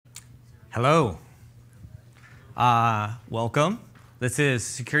Hello. Welcome. This is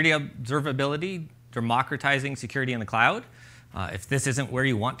Security Observability, democratizing security in the cloud. If this isn't where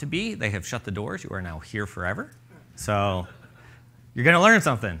you want to be, they have shut the doors. You are now here forever. So you're going to learn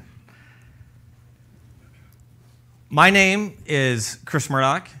something. My name is Chris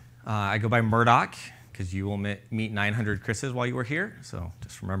Murdoch. I go by Murdoch because you will meet 900 Chris's while you were here. So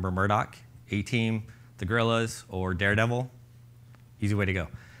just remember Murdoch, A-Team, the Gorillas, or Daredevil. Easy way to go.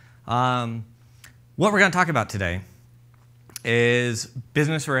 What we're going to talk about today is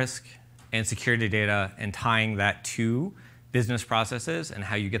business risk and security data and tying that to business processes and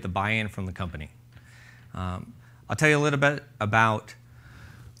how you get the buy-in from the company. I'll tell you a little bit about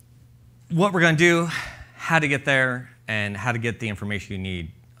what we're going to do, how to get there, and how to get the information you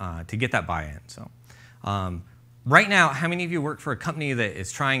need to get that buy-in. So, right now, how many of you work for a company that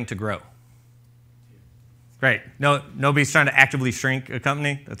is trying to grow? Great. Nobody's trying to actively shrink a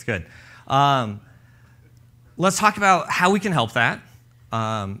company? That's good. Let's talk about how we can help that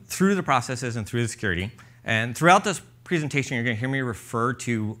through the processes and through the security. And throughout this presentation, you're going to hear me refer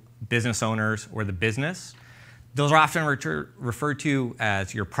to business owners or the business. Those are often referred to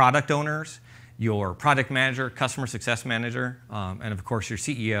as your product owners, your product manager, customer success manager, and of course your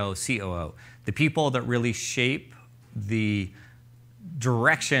CEO, COO, the people that really shape the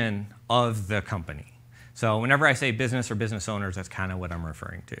direction of the company. So whenever I say business or business owners, that's kind of what I'm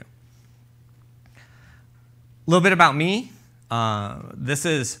referring to. A little bit about me. This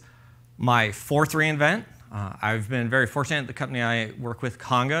is my fourth reInvent. I've been very fortunate. The company I work with,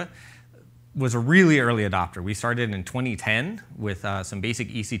 Conga, was a really early adopter. We started in 2010 with some basic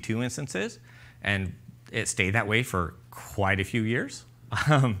EC2 instances, and it stayed that way for quite a few years.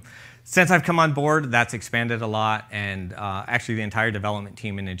 Since I've come on board, that's expanded a lot, and actually the entire development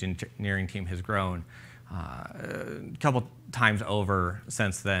team and engineering team has grown a couple times over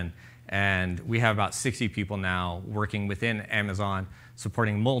since then. And we have about 60 people now working within Amazon,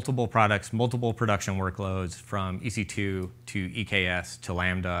 supporting multiple products, multiple production workloads from EC2 to EKS to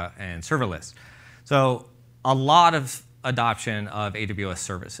Lambda and serverless. So a lot of adoption of AWS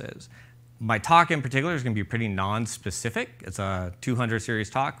services. My talk in particular is going to be pretty non-specific. It's a 200 series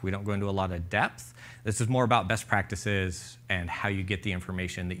talk. We don't go into a lot of depth. This is more about best practices and how you get the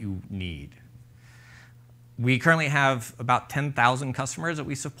information that you need. We currently have about 10,000 customers that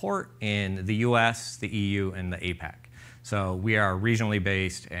we support in the US, the EU, and the APAC. So we are regionally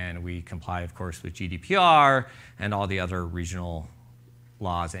based, and we comply, of course, with GDPR and all the other regional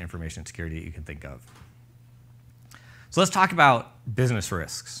laws and information security that you can think of. So let's talk about business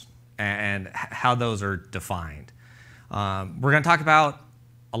risks and how those are defined. We're going to talk about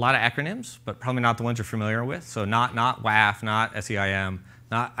a lot of acronyms, but probably not the ones you're familiar with. So not WAF, not SEIM,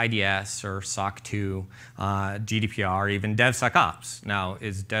 not IDS or SOC 2, GDPR, even DevSecOps. Now,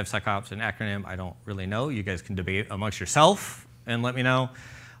 is DevSecOps an acronym? I don't really know. You guys can debate amongst yourself and let me know.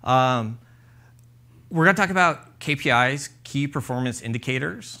 We're going to talk about KPIs, key performance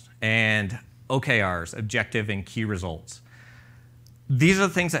indicators, and OKRs, objective and key results. These are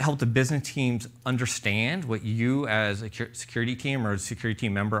the things that help the business teams understand what you as a security team or a security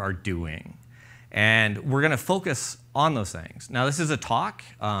team member are doing. And we're going to focus on those things. Now, this is a talk.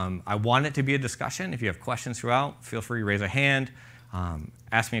 I want it to be a discussion. If you have questions throughout, feel free to raise a hand,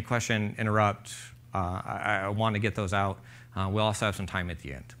 ask me a question, interrupt. I want to get those out. We'll also have some time at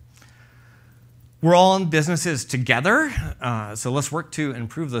the end. We're all in businesses together, so let's work to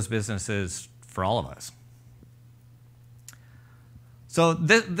improve those businesses for all of us. So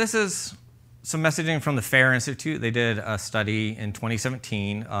this is some messaging from the FAIR Institute. They did a study in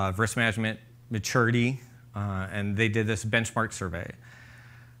 2017 of risk management maturity, and they did this benchmark survey.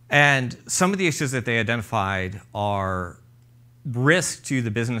 And some of the issues that they identified are risk to the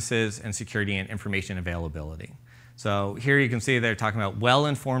businesses and security and information availability. So here you can see they're talking about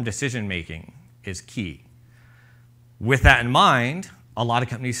well-informed decision-making is key. With that in mind, a lot of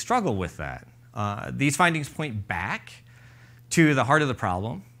companies struggle with that. These findings point back to the heart of the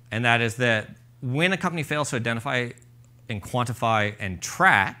problem, and that is that when a company fails to identify and quantify and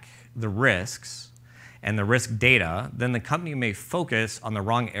track the risks and the risk data, then the company may focus on the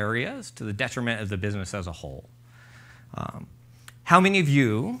wrong areas to the detriment of the business as a whole. How many of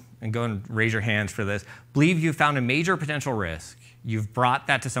you, and go and raise your hands for this, believe you found a major potential risk, you've brought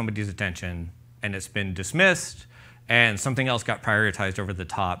that to somebody's attention, and it's been dismissed, and something else got prioritized over the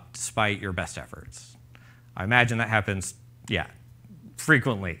top despite your best efforts? I imagine that happens,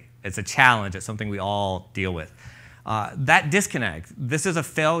 frequently. It's a challenge. It's something we all deal with. That disconnect, this is a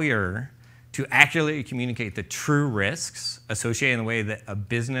failure to accurately communicate the true risks associated in a way that a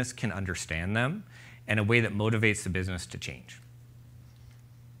business can understand them and a way that motivates the business to change.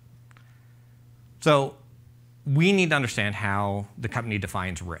 So we need to understand how the company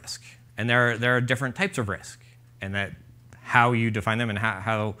defines risk. And there are different types of risk, and that how you define them and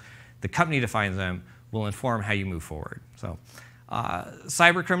how the company defines them will inform how you move forward. So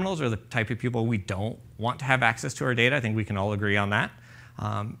cyber criminals are the type of people we don't want to have access to our data. I think we can all agree on that.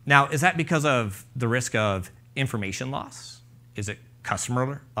 Now, is that because of the risk of information loss? Is it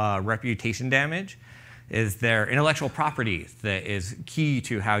customer reputation damage? Is there intellectual property that is key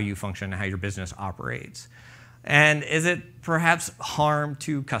to how you function and how your business operates? And is it perhaps harm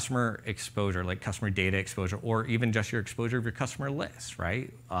to customer exposure, like customer data exposure, or even just your exposure of your customer list,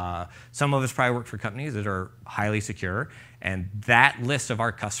 right? Some of us probably work for companies that are highly secure, and that list of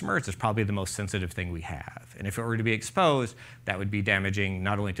our customers is probably the most sensitive thing we have. And if it were to be exposed, that would be damaging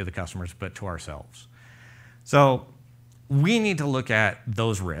not only to the customers, but to ourselves. So we need to look at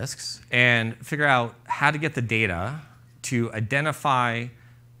those risks and figure out how to get the data to identify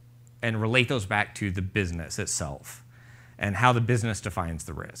and relate those back to the business itself and how the business defines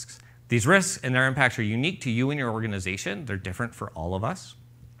the risks. These risks and their impacts are unique to you and your organization. They're different for all of us.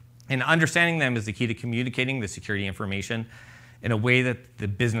 And understanding them is the key to communicating the security information in a way that the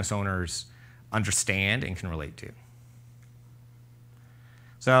business owners understand and can relate to.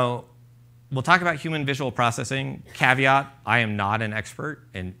 So we'll talk about human visual processing. Caveat, I am not an expert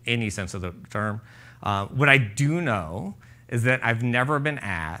in any sense of the term. What I do know is that I've never been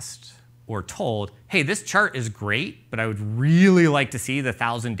asked or told, hey, this chart is great, but I would really like to see the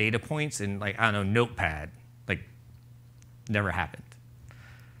 1,000 data points in, like, I don't know, Notepad. Like, never happened.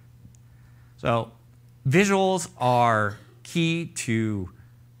 So visuals are key to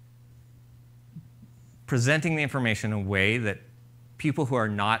presenting the information in a way that people who are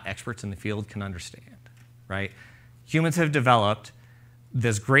not experts in the field can understand, right? Humans have developed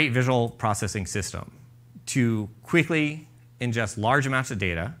this great visual processing system to quickly ingest large amounts of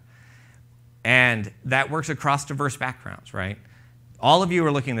data, and that works across diverse backgrounds, right? All of you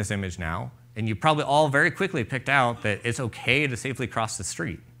are looking at this image now, and you probably all very quickly picked out that it's okay to safely cross the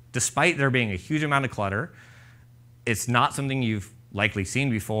street. Despite there being a huge amount of clutter, it's not something you've likely seen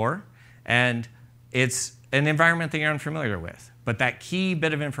before, and it's an environment that you're unfamiliar with. But that key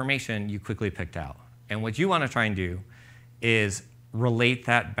bit of information you quickly picked out. And what you want to try and do is relate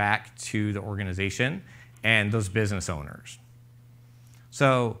that back to the organization and those business owners.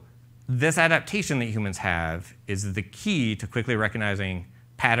 So this adaptation that humans have is the key to quickly recognizing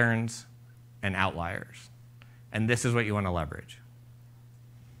patterns and outliers. And this is what you want to leverage.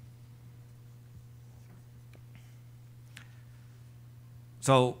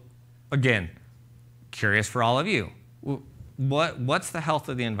 So again, curious for all of you. What's the health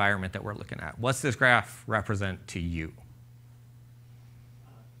of the environment that we're looking at? What's this graph represent to you?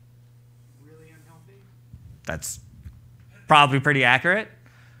 Really unhealthy. That's probably pretty accurate,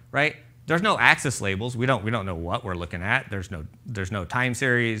 right? There's no axis labels. We don't know what we're looking at. There's no time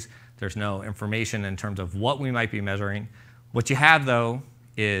series. There's no information in terms of what we might be measuring. What you have, though,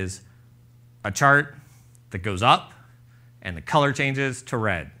 is a chart that goes up and the color changes to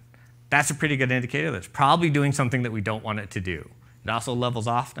red. That's a pretty good indicator that's probably doing something that we don't want it to do. It also levels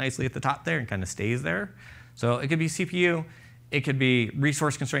off nicely at the top there and kind of stays there. So it could be CPU, it could be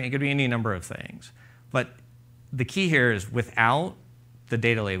resource constraint, it could be any number of things. But the key here is without the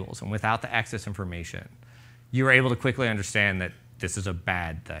data labels and without the access information, you are able to quickly understand that this is a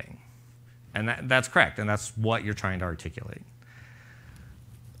bad thing. And that's correct, and that's what you're trying to articulate.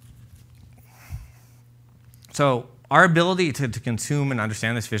 So our ability to consume and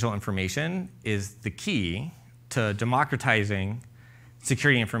understand this visual information is the key to democratizing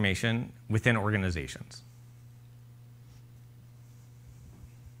security information within organizations.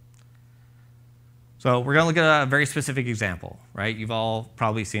 So we're going to look at a very specific example, right? You've all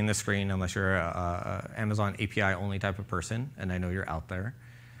probably seen this screen unless you're an Amazon API only type of person, and I know you're out there.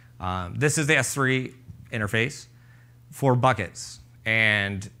 This is the S3 interface for buckets,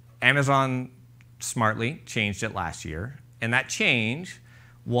 and Amazon smartly changed it last year, and that change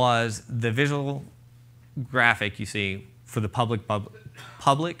was the visual graphic you see for the public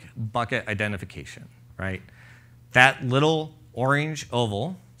bucket identification, right? That little orange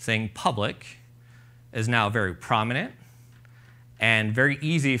oval saying public is now very prominent and very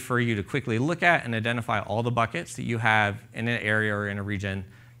easy for you to quickly look at and identify all the buckets that you have in an area or in a region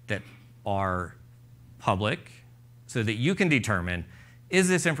that are public so that you can determine, is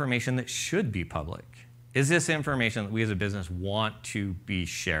this information that should be public? Is this information that we as a business want to be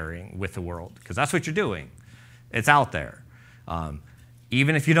sharing with the world? Because that's what you're doing. It's out there.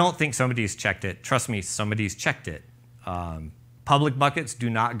 Even if you don't think somebody's checked it, trust me, somebody's checked it. Public buckets do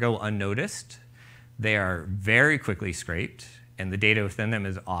not go unnoticed. They are very quickly scraped, and the data within them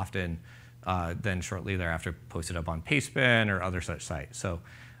is often then shortly thereafter posted up on Pastebin or other such sites. So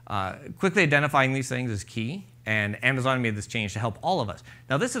quickly identifying these things is key, and Amazon made this change to help all of us.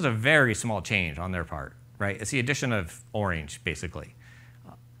 Now, this is a very small change on their part, right? It's the addition of orange, basically.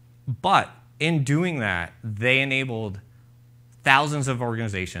 But in doing that, they enabled thousands of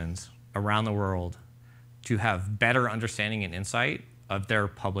organizations around the world to have better understanding and insight of their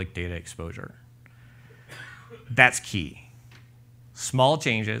public data exposure. That's key. Small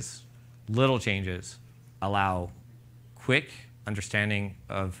changes, little changes, allow quick understanding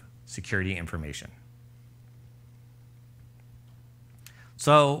of security information.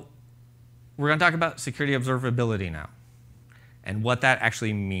 So we're going to talk about security observability now and what that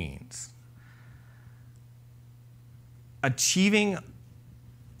actually means. Achieving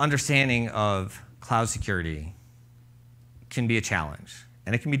understanding of cloud security can be a challenge,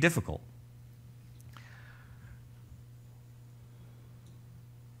 and it can be difficult.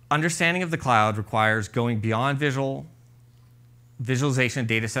 Understanding of the cloud requires going beyond visualization of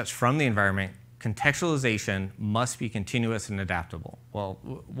data sets from the environment. Contextualization must be continuous and adaptable. Well,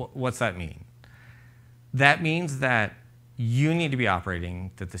 what's that mean? That means that you need to be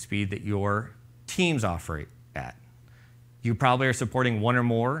operating at the speed that your teams operate at. You probably are supporting one or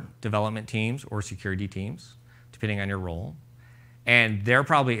more development teams or security teams, depending on your role. And they're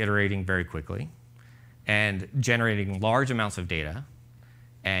probably iterating very quickly and generating large amounts of data.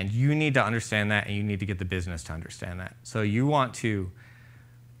 And you need to understand that, and you need to get the business to understand that. So you want to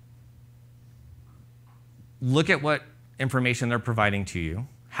look at what information they're providing to you,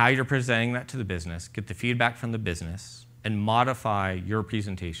 how you're presenting that to the business, get the feedback from the business, and modify your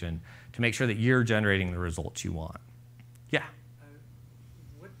presentation to make sure that you're generating the results you want. Yeah?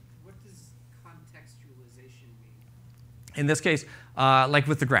 What does contextualization mean? In this case, like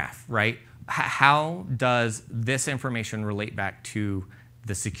with the graph, right? How does this information relate back to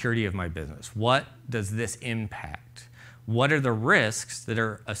the security of my business? What does this impact? What are the risks that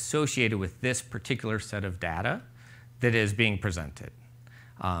are associated with this particular set of data that is being presented?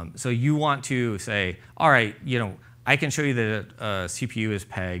 So you want to say, all right, I can show you that a CPU is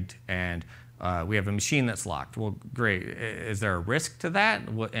pegged and we have a machine that's locked. Well, great. Is there a risk to that?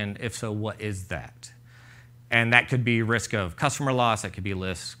 And if so, what is that? And that could be risk of customer loss. That could be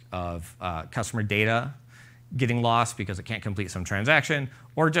risk of customer data getting lost because it can't complete some transaction,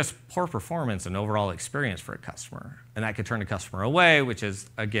 or just poor performance and overall experience for a customer. And that could turn a customer away, which is,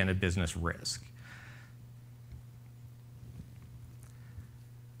 again, a business risk.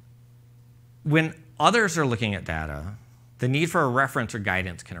 When others are looking at data, the need for a reference or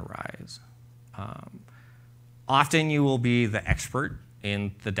guidance can arise. Often you will be the expert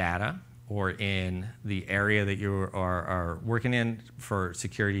in the data or in the area that you are working in for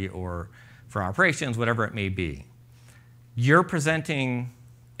security or for operations, whatever it may be. You're presenting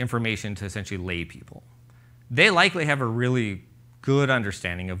information to essentially lay people. They likely have a really good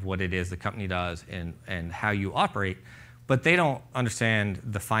understanding of what it is the company does and how you operate, but they don't understand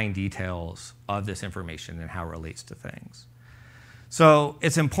the fine details of this information and how it relates to things. So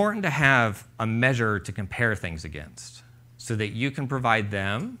it's important to have a measure to compare things against so that you can provide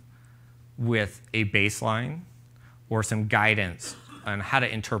them with a baseline or some guidance on how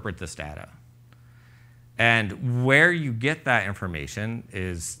to interpret this data. And where you get that information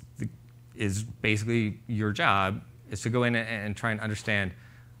is basically your job, is to go in and try and understand,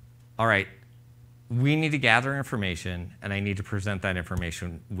 all right, we need to gather information, and I need to present that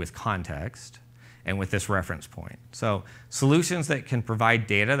information with context and with this reference point. So solutions that can provide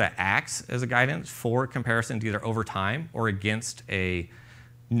data that acts as a guidance for comparisons either over time or against a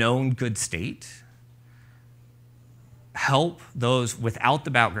known good state help those without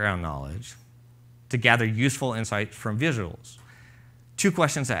the background knowledge to gather useful insight from visuals. Two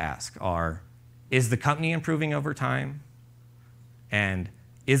questions to ask are, is the company improving over time? And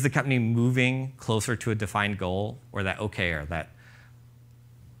is the company moving closer to a defined goal or that OKR, that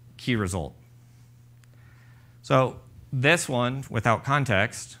key result? So this one, without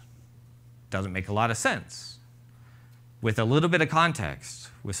context, doesn't make a lot of sense. With a little bit of context,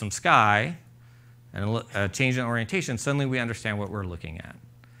 with some sky and a change in orientation, suddenly we understand what we're looking at.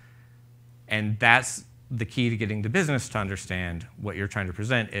 And that's the key to getting the business to understand what you're trying to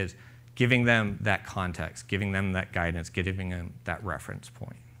present, is giving them that context, giving them that guidance, giving them that reference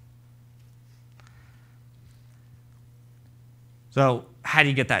point. So how do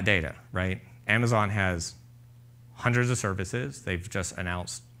you get that data, right? Amazon has hundreds of services. They've just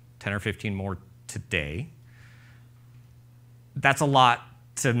announced 10 or 15 more today. That's a lot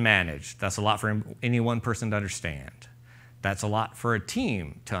to manage. That's a lot for any one person to understand. That's a lot for a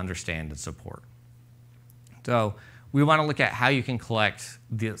team to understand and support. So we want to look at how you can collect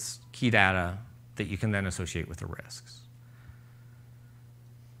this key data that you can then associate with the risks.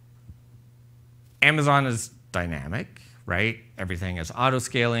 Amazon is dynamic, right? Everything is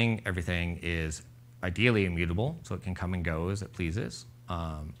auto-scaling. Everything is ideally immutable, so it can come and go as it pleases.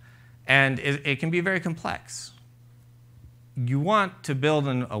 And it can be very complex. You want to build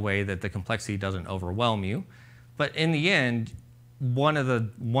in a way that the complexity doesn't overwhelm you. But in the end, one of the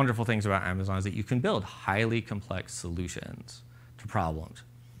wonderful things about Amazon is that you can build highly complex solutions to problems.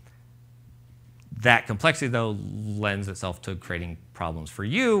 That complexity, though, lends itself to creating problems for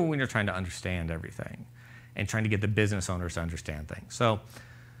you when you're trying to understand everything and trying to get the business owners to understand things. So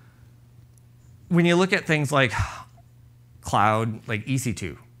when you look at things like cloud, like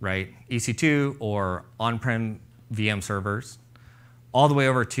EC2, right? EC2 or on-prem VM servers, all the way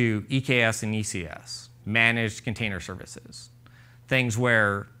over to EKS and ECS, managed container services. Things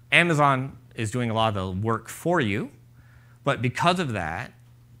where Amazon is doing a lot of the work for you, but because of that,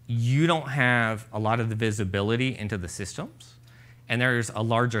 you don't have a lot of the visibility into the systems, and there's a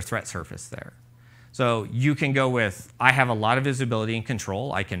larger threat surface there. So you can go with, I have a lot of visibility and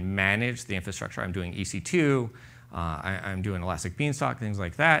control. I can manage the infrastructure. I'm doing EC2. I'm doing Elastic Beanstalk, things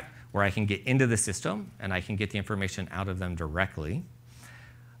like that, where I can get into the system and I can get the information out of them directly.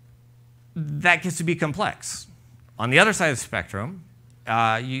 That gets to be complex. On the other side of the spectrum,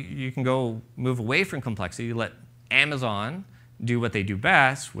 you can go move away from complexity, let Amazon do what they do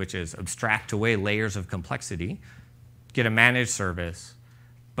best, which is abstract away layers of complexity, get a managed service,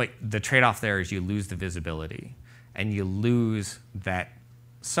 but the trade-off there is you lose the visibility and you lose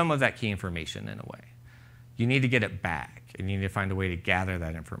some of that key information in a way. You need to get it back, and you need to find a way to gather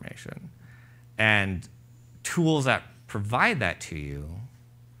that information. And tools that provide that to you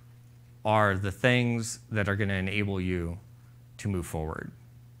are the things that are going to enable you to move forward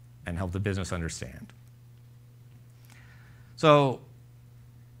and help the business understand. So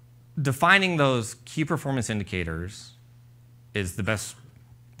defining those key performance indicators is the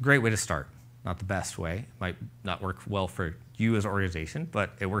great way to start. Not the best way. It might not work well for you as an organization,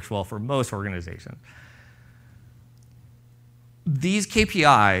 but it works well for most organizations. These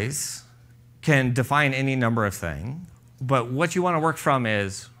KPIs can define any number of things, but what you want to work from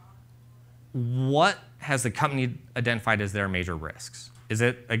is what has the company identified as their major risks? Is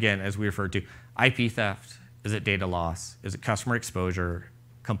it, again, as we referred to, IP theft? Is it data loss? Is it customer exposure?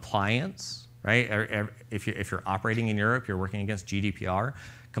 Compliance, right? If you're operating in Europe, you're working against GDPR,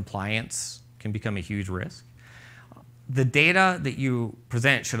 compliance can become a huge risk. The data that you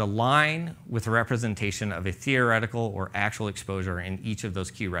present should align with the representation of a theoretical or actual exposure in each of those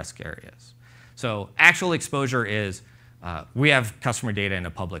key risk areas. So actual exposure is, we have customer data in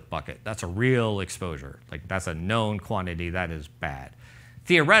a public bucket. That's a real exposure. Like, that's a known quantity. That is bad.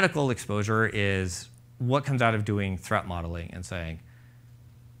 Theoretical exposure is what comes out of doing threat modeling and saying,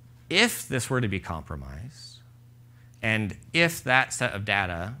 if this were to be compromised, and if that set of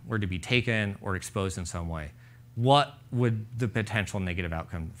data were to be taken or exposed in some way, what would the potential negative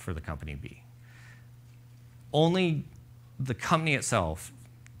outcome for the company be? Only the company itself,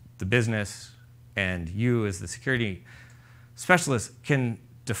 the business, and you as the security specialist can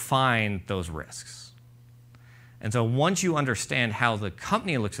define those risks. And so once you understand how the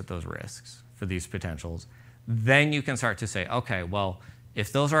company looks at those risks for these potentials, then you can start to say, okay, well,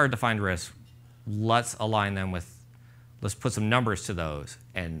 if those are our defined risks, let's align them with, let's put some numbers to those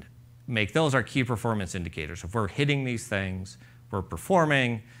and make those our key performance indicators. If we're hitting these things, we're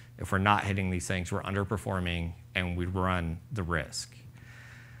performing. If we're not hitting these things, we're underperforming, and we run the risk.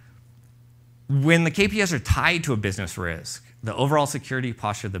 When the KPIs are tied to a business risk, the overall security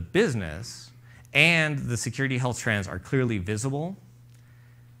posture of the business and the security health trends are clearly visible.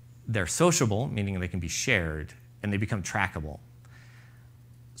 They're sociable, meaning they can be shared, and they become trackable.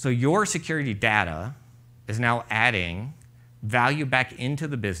 So your security data is now adding value back into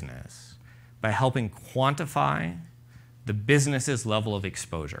the business by helping quantify the business's level of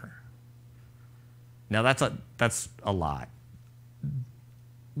exposure. Now that's a lot.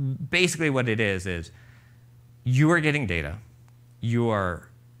 Basically what it is you are getting data, you are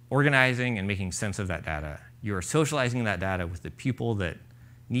organizing and making sense of that data, you are socializing that data with the people that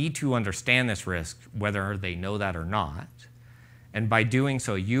need to understand this risk, whether they know that or not, and by doing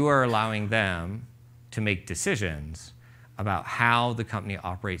so, you are allowing them to make decisions about how the company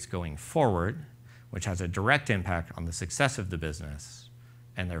operates going forward, which has a direct impact on the success of the business,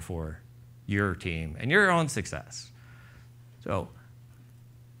 and therefore your team and your own success. So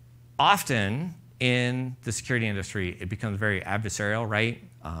often in the security industry, it becomes very adversarial, right?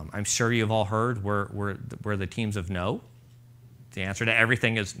 I'm sure you've all heard we're the teams of no. The answer to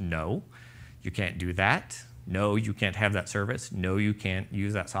everything is no. You can't do that. No, you can't have that service. No, you can't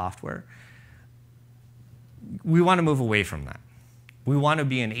use that software. We want to move away from that. We want to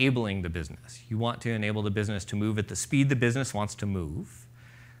be enabling the business. You want to enable the business to move at the speed the business wants to move,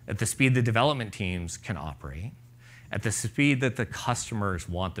 at the speed the development teams can operate, at the speed that the customers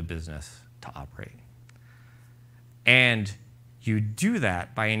want the business to operate. And you do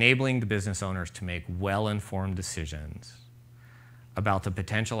that by enabling the business owners to make well-informed decisions about the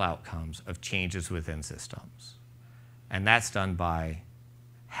potential outcomes of changes within systems. And that's done by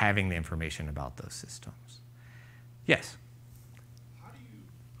having the information about those systems. Yes? How do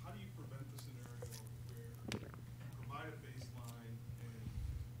you prevent the scenario where you provide a baseline and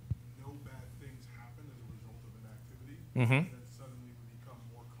no bad things happen as a result of an activity, and then suddenly we become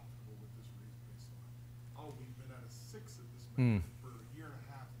more comfortable with this raised baseline? Oh, we've been at a 6 at this metric for a year and a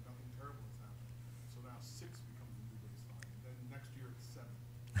half and nothing terrible has happened. So now 6 becomes the new baseline. And then next year it's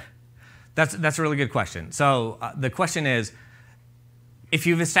 7. That's a really good question. So the question is, if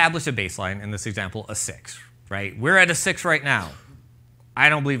you've established a baseline, in this example, a 6, right? We're at a 6 right now. I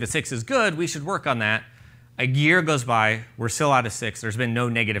don't believe a 6 is good. We should work on that. A year goes by. We're still at a 6. There's been no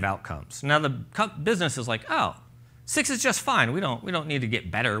negative outcomes. Now the business is like, oh, 6 is just fine. We don't need to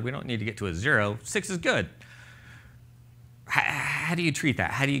get better. We don't need to get to a 0. 6 is good. How do you treat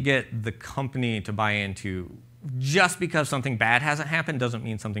that? How do you get the company to buy into just because something bad hasn't happened doesn't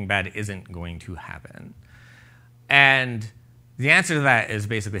mean something bad isn't going to happen? And the answer to that is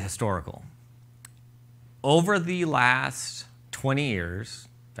basically historical. Over the last 20 years,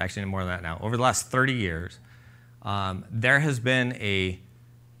 actually more than that now, over the last 30 years, there has been a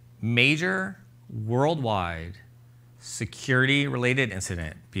major worldwide security-related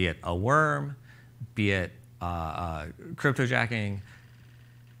incident, be it a worm, be it cryptojacking,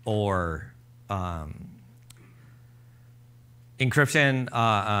 or encryption.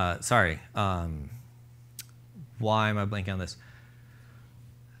 Why am I blanking on this?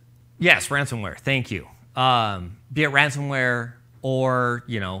 Yes, ransomware. Thank you. Be it ransomware or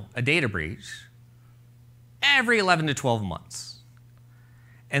a data breach, every 11 to 12 months.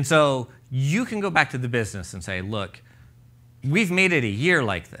 And so you can go back to the business and say, look, we've made it a year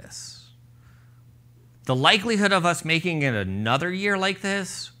like this. The likelihood of us making it another year like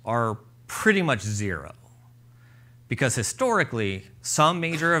this are pretty much 0. Because historically, some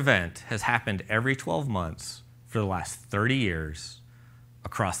major event has happened every 12 months for the last 30 years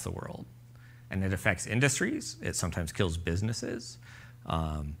across the world. And it affects industries. It sometimes kills businesses.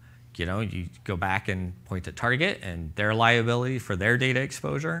 You go back and point at Target and their liability for their data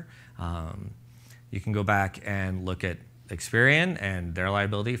exposure. You can go back and look at Experian and their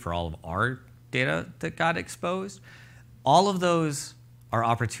liability for all of our data that got exposed. All of those are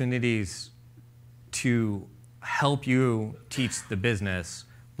opportunities to help you teach the business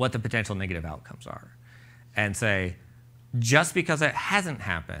what the potential negative outcomes are. And say, just because it hasn't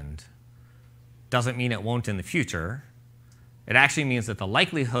happened doesn't mean it won't in the future. It actually means that the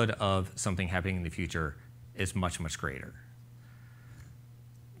likelihood of something happening in the future is much, much greater.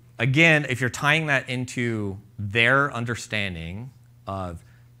 Again, if you're tying that into their understanding of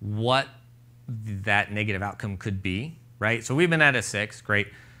what that negative outcome could be, right? So we've been at a 6, great.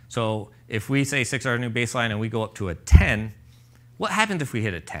 So if we say 6 is our new baseline and we go up to a 10, what happens if we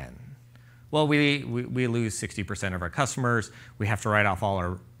hit a 10? Well, we lose 60% of our customers. We have to write off all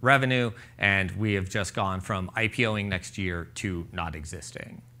our revenue, and we have just gone from IPOing next year to not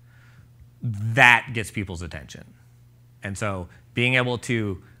existing. That gets people's attention. And so being able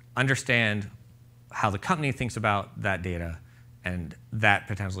to understand how the company thinks about that data and that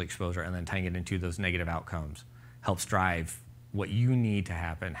potential exposure and then tying it into those negative outcomes helps drive what you need to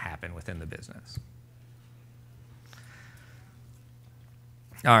happen within the business.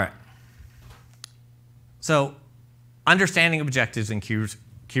 All right. So understanding objectives and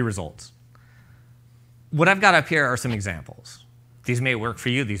key results. What I've got up here are some examples. These may work for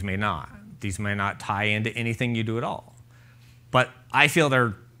you, these may not. These may not tie into anything you do at all. But I feel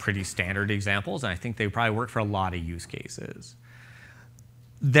they're pretty standard examples, and I think they probably work for a lot of use cases.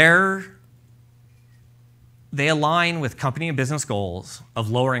 They align with company and business goals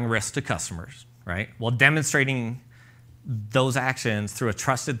of lowering risk to customers, right? While demonstrating those actions through a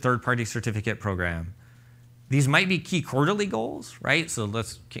trusted third-party certificate program. These might be key quarterly goals, right? So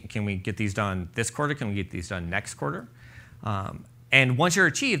can we get these done this quarter? Can we get these done next quarter? And once you're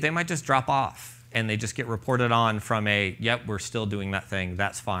achieved, they might just drop off and they just get reported on from yep, we're still doing that thing,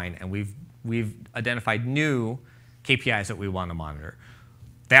 that's fine. And we've identified new KPIs that we want to monitor.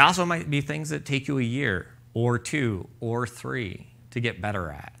 They also might be things that take you a year or 2 or 3 to get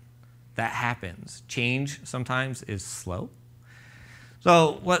better at. That happens. Change sometimes is slow.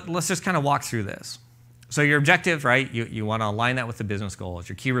 So let's just kind of walk through this. So your objective, right, you want to align that with the business goals.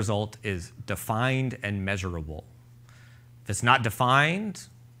 Your key result is defined and measurable. If it's not defined,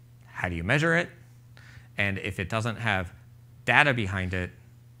 how do you measure it? And if it doesn't have data behind it,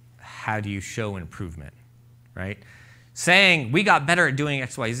 how do you show improvement, right? Saying we got better at doing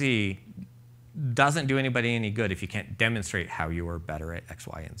X, Y, Z doesn't do anybody any good if you can't demonstrate how you were better at X,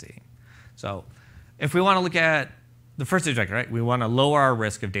 Y, and Z. So if we want to look at the first objective, right, we want to lower our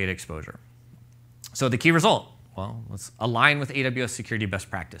risk of data exposure. So the key result, well, let's align with AWS security best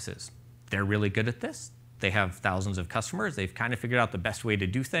practices. They're really good at this. They have thousands of customers. They've kind of figured out the best way to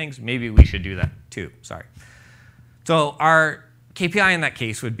do things. Maybe we should do that too, sorry. So our KPI in that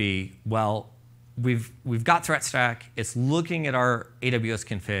case would be, well, we've got Threat Stack. It's looking at our AWS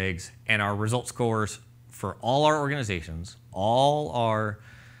configs and our result scores for all our organizations, all our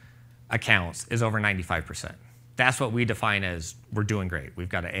accounts is over 95%. That's what we define as we're doing great. We've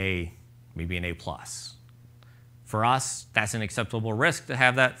got an A, maybe an A+. For us, that's an acceptable risk to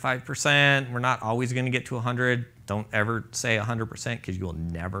have that 5%. We're not always going to get to 100. Don't ever say 100% because you will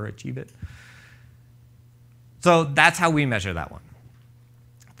never achieve it. So that's how we measure that one.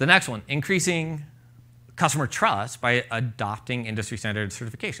 The next one, increasing customer trust by adopting industry standard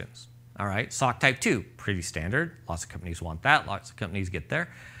certifications. All right, SOC Type 2, pretty standard. Lots of companies want that. Lots of companies get there.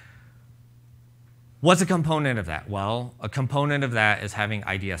 What's a component of that? Well, a component of that is having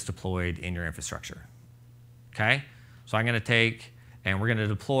IDS deployed in your infrastructure. Okay, so I'm going to take and we're going to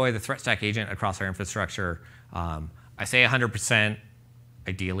deploy the Threat Stack agent across our infrastructure. I say 100%.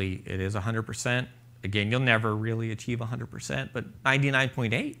 Ideally, it is 100%. Again, you'll never really achieve 100%, but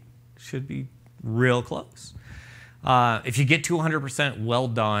 99.8 should be real close. If you get to 100%, well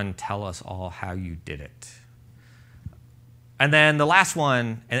done. Tell us all how you did it. And then the last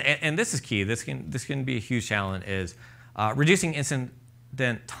one, and this is key. This can be a huge challenge. Is reducing incident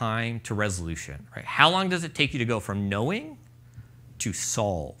time to resolution. Right? How long does it take you to go from knowing to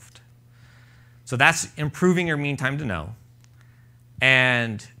solved? So that's improving your mean time to know.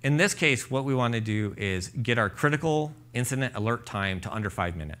 And in this case, what we want to do is get our critical incident alert time to under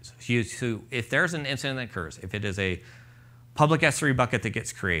 5 minutes. So if there's an incident that occurs, if it is a public S3 bucket that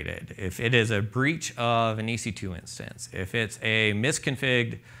gets created, if it is a breach of an EC2 instance, if it's a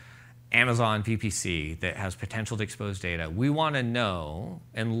misconfigured Amazon VPC that has potential to expose data, we want to know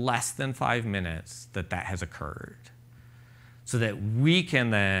in less than 5 minutes that that has occurred so that we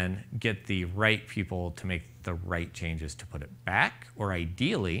can then get the right people to make the right changes to put it back, or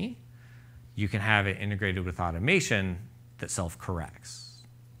ideally, you can have it integrated with automation that self-corrects.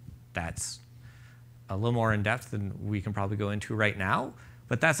 That's a little more in depth than we can probably go into right now,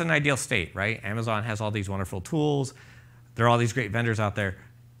 but that's an ideal state, right? Amazon has all these wonderful tools. There are all these great vendors out there.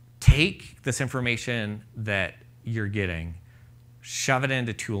 Take this information that you're getting, shove it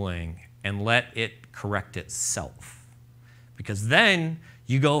into tooling, and let it correct itself. Because then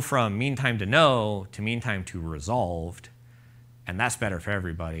you go from mean time to know to mean time to resolved, and that's better for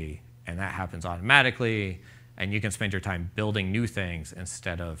everybody, and that happens automatically, and you can spend your time building new things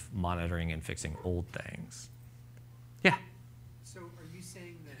instead of monitoring and fixing old things. Yeah? So are you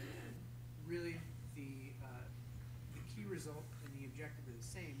saying that really the key result and the objective are the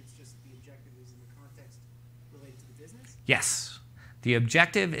same, it's just the objective is in the context related to the business? Yes. The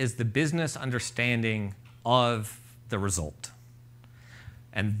objective is the business understanding of the result.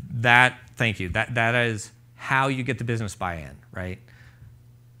 And that, thank you, that is how you get the business buy-in, right?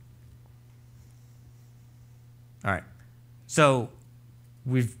 All right, so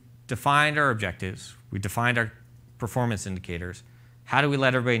we've defined our objectives, we've defined our performance indicators. How do we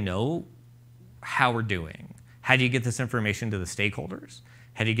let everybody know how we're doing? How do you get this information to the stakeholders?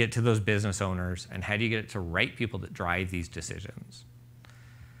 How do you get it to those business owners? And how do you get it to right people that drive these decisions?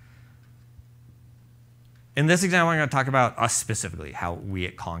 In this example, I'm going to talk about us specifically, how we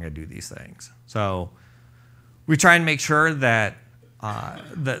at Conga do these things. So we try and make sure that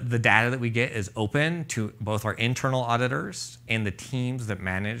the data that we get is open to both our internal auditors and the teams that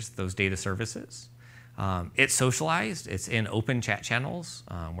manage those data services. It's socialized. It's in open chat channels.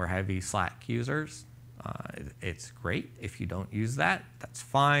 We're heavy Slack users. It's great. If you don't use that, that's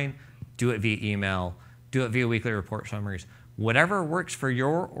fine. Do it via email. Do it via weekly report summaries. Whatever works for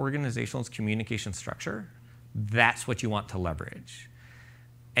your organization's communication structure, that's what you want to leverage.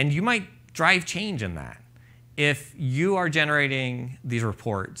 And you might drive change in that. If you are generating these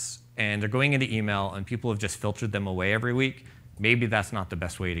reports and they're going into email and people have just filtered them away every week, maybe that's not the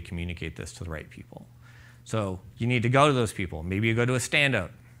best way to communicate this to the right people. So you need to go to those people. Maybe you go to a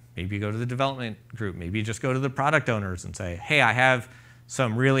stand-up. Maybe you go to the development group. Maybe you just go to the product owners and say, hey, I have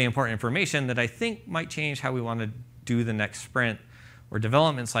some really important information that I think might change how we want to do the next sprint or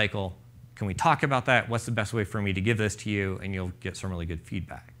development cycle. Can we talk about that? What's the best way for me to give this to you? And you'll get some really good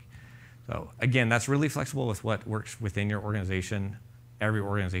feedback. So again, that's really flexible with what works within your organization. Every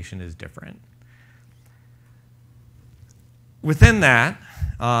organization is different. Within that,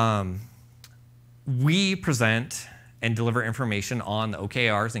 we present and deliver information on the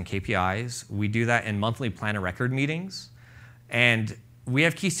OKRs and KPIs. We do that in monthly plan of record meetings. And we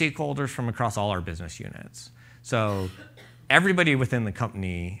have key stakeholders from across all our business units. So everybody within the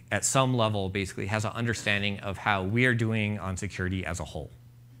company at some level basically has an understanding of how we are doing on security as a whole.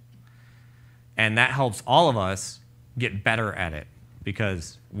 And that helps all of us get better at it,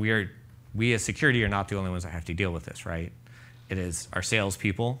 because we as security are not the only ones that have to deal with this, right? It is our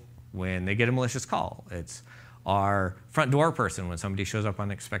salespeople when they get a malicious call. It's our front door person when somebody shows up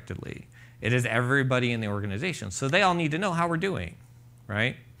unexpectedly. It is everybody in the organization. So they all need to know how we're doing,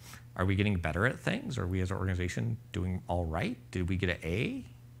 right? Are we getting better at things? Are we as an organization doing all right? Did we get an A?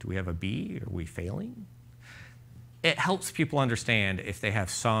 Do we have a B? Are we failing? It helps people understand if they have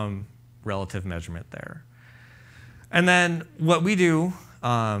some relative measurement there. And then what we do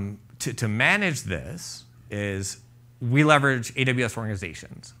to manage this is we leverage AWS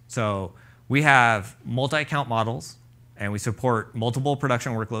organizations. So we have multi-account models, and we support multiple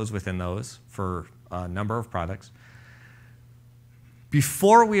production workloads within those for a number of products.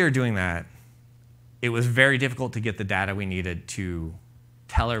 Before we were doing that, it was very difficult to get the data we needed to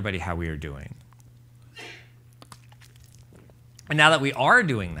tell everybody how we were doing. And now that we are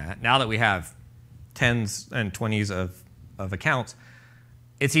doing that, now that we have tens and 20s of accounts,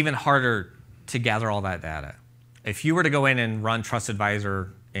 it's even harder to gather all that data. If you were to go in and run TrustAdvisor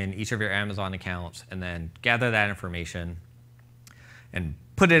in each of your Amazon accounts and then gather that information and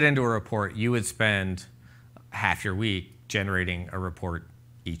put it into a report, you would spend half your week generating a report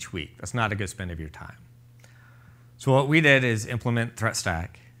each week. That's not a good spend of your time. So what we did is implement ThreatStack,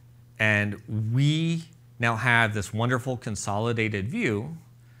 and we now have this wonderful consolidated view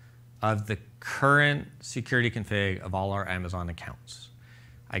of the current security config of all our Amazon accounts.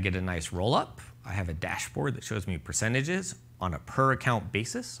 I get a nice roll-up. I have a dashboard that shows me percentages on a per account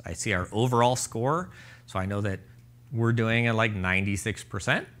basis. I see our overall score, so I know that we're doing at like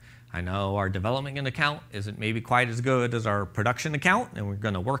 96%. I know our development account isn't maybe quite as good as our production account, and we're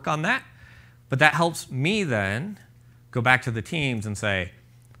going to work on that. But that helps me then go back to the teams and say,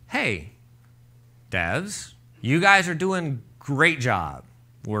 hey, devs, you guys are doing a great job.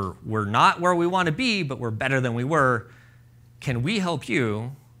 We're not where we want to be, but we're better than we were. Can we help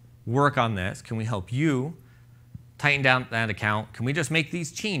you work on this? Can we help you tighten down that account? Can we just make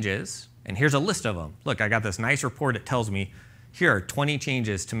these changes? And here's a list of them. Look, I got this nice report that tells me here are 20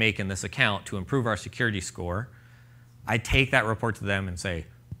 changes to make in this account to improve our security score. I take that report to them and say,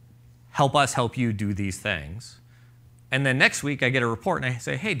 help us help you do these things. And then next week I get a report and I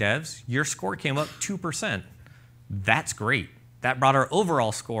say, hey devs, your score came up 2%. That's great. That brought our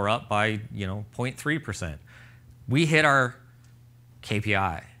overall score up by 0.3%. We hit our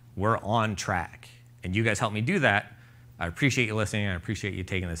KPI. We're on track. And you guys helped me do that. I appreciate you listening. I appreciate you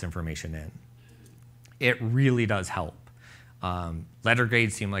taking this information in. It really does help. Letter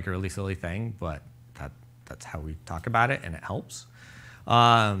grades seem like a really silly thing, but that's how we talk about it, and it helps.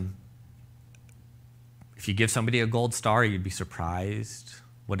 If you give somebody a gold star, you'd be surprised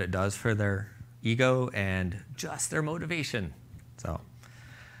what it does for their ego and just their motivation. So,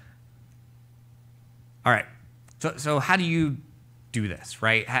 all right. So how do you do this,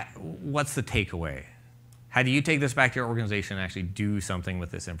 right? What's the takeaway? How do you take this back to your organization and actually do something with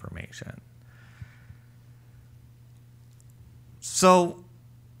this information? So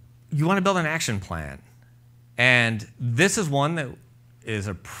you want to build an action plan. And this is one that is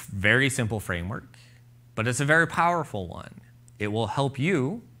a very simple framework, but it's a very powerful one. It will help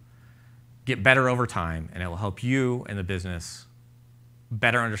you get better over time, and it will help you and the business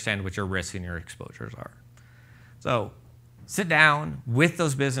better understand what your risks and your exposures are. So sit down with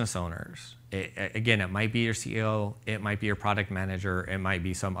those business owners. Again, it might be your CEO, it might be your product manager, it might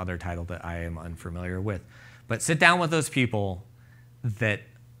be some other title that I am unfamiliar with. But sit down with those people that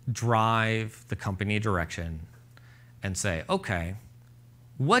drive the company direction and say, okay,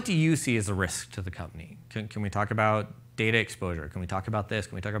 what do you see as a risk to the company? Can we talk about data exposure? Can we talk about this?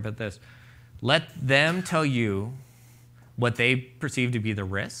 Can we talk about this? Let them tell you what they perceive to be the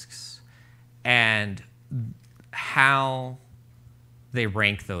risks and how they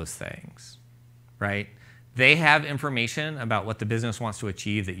rank those things, right? They have information about what the business wants to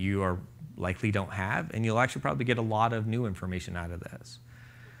achieve that you are likely don't have, and you'll actually probably get a lot of new information out of this.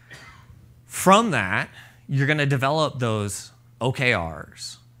 From that, you're going to develop those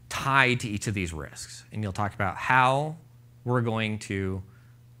OKRs tied to each of these risks, and you'll talk about how we're going to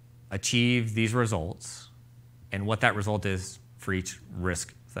achieve these results and what that result is for each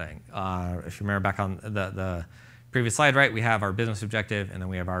risk thing. If you remember back on the previous slide, right, we have our business objective and then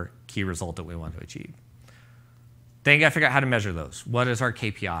we have our key result that we want to achieve. Then you got to figure out how to measure those. What is our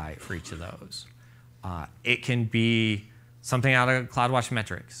KPI for each of those? It can be something out of CloudWatch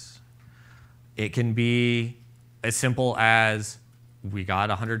metrics. It can be as simple as we got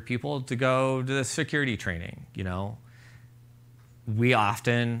 100 people to go to the security training. You know, we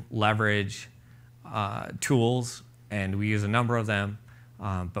often leverage tools, and we use a number of them.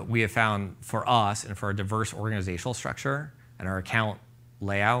 But we have found for us and for our diverse organizational structure and our account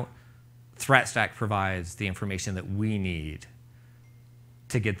layout, ThreatStack provides the information that we need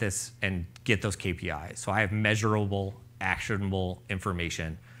to get this and get those KPIs. So I have measurable, actionable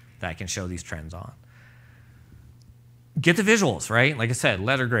information that I can show these trends on. Get the visuals, right? Like I said,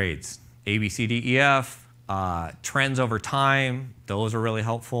 letter grades, A, B, C, D, E, F, trends over time, those are really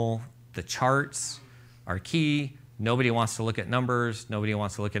helpful. The charts are key. Nobody wants to look at numbers. Nobody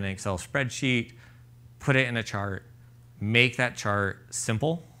wants to look at an Excel spreadsheet. Put it in a chart. Make that chart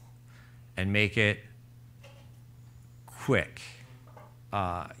simple and make it quick.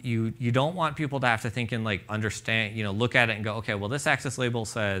 You don't want people to have to think and like understand, you know, look at it and go, okay, well, this access label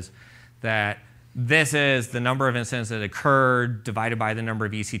says that this is the number of incidents that occurred divided by the number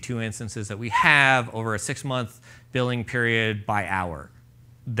of EC2 instances that we have over a 6-month billing period by hour.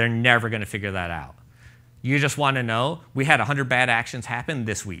 They're never going to figure that out. You just want to know, we had 100 bad actions happen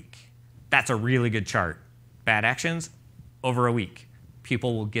this week. That's a really good chart. Bad actions over a week.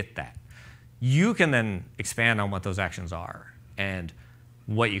 People will get that. You can then expand on what those actions are and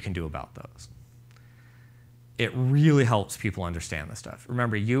what you can do about those. It really helps people understand this stuff.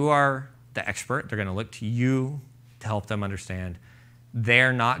 Remember, you are the expert. They're going to look to you to help them understand.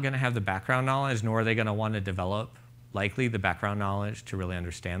 They're not going to have the background knowledge, nor are they going to want to develop, likely, the background knowledge to really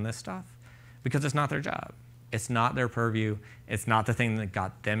understand this stuff, because it's not their job. It's not their purview. It's not the thing that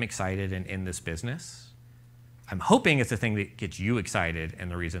got them excited and in this business. I'm hoping it's the thing that gets you excited and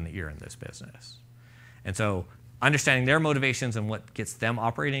the reason that you're in this business. And so understanding their motivations and what gets them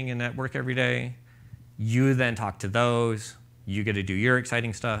operating in that work every day, you then talk to those. You get to do your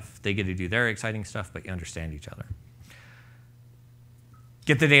exciting stuff. They get to do their exciting stuff, but you understand each other.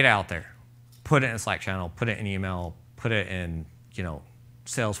 Get the data out there. Put it in a Slack channel. Put it in email. Put it in, you know,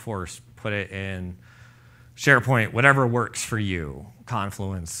 Salesforce. Put it in SharePoint. Whatever works for you.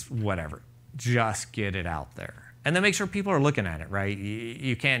 Confluence. Whatever. Just get it out there. And then make sure people are looking at it, right?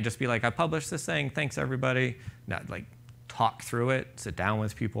 You can't just be like, I published this thing. Thanks, everybody. Not like talk through it. Sit down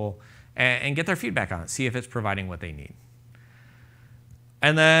with people and get their feedback on it. See if it's providing what they need.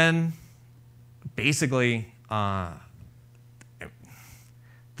 And then basically, the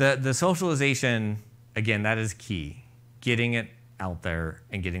socialization, again, that is key. Getting it out there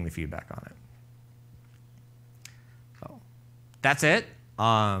and getting the feedback on it. So that's it.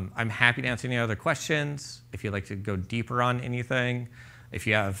 I'm happy to answer any other questions. If you'd like to go deeper on anything, if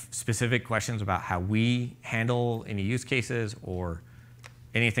you have specific questions about how we handle any use cases or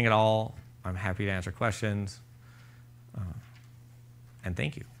anything at all, I'm happy to answer questions. And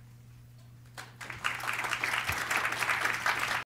thank you.